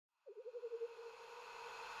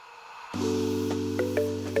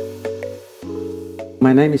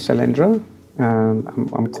My name is Salindra.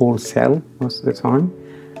 I'm called Sal most of the time.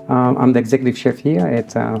 I'm the executive chef here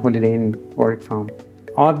at Holiday Inn Warwick Farm.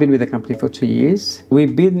 I've been with the company for 2 years.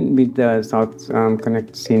 We've been with South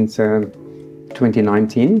Connect since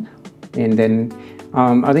 2019, and then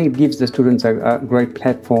I think it gives the students a great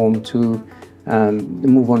platform to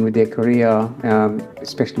move on with their career,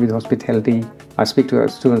 especially with hospitality. I speak to our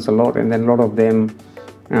students a lot, and then a lot of them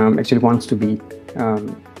actually wants to be,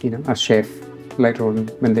 a chef later on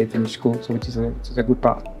when they finish school, so which is a good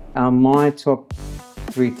part. My top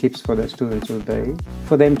 3 tips for the students would be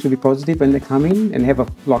for them to be positive when they come in and have a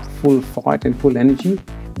full fight and full energy.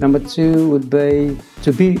 Number 2 would be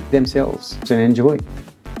to be themselves and enjoy.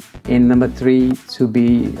 And number 3, to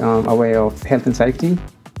be aware of health and safety.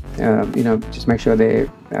 Just make sure they're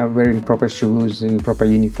wearing proper shoes and proper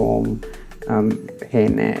uniform,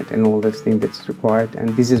 hairnet and all those things that's required.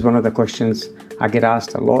 And this is one of the questions I get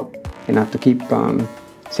asked a lot, and I have to keep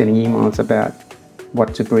sending emails about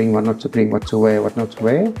what to bring, what not to bring, what to wear, what not to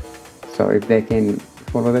wear. So if they can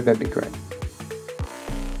follow that, that'd be great.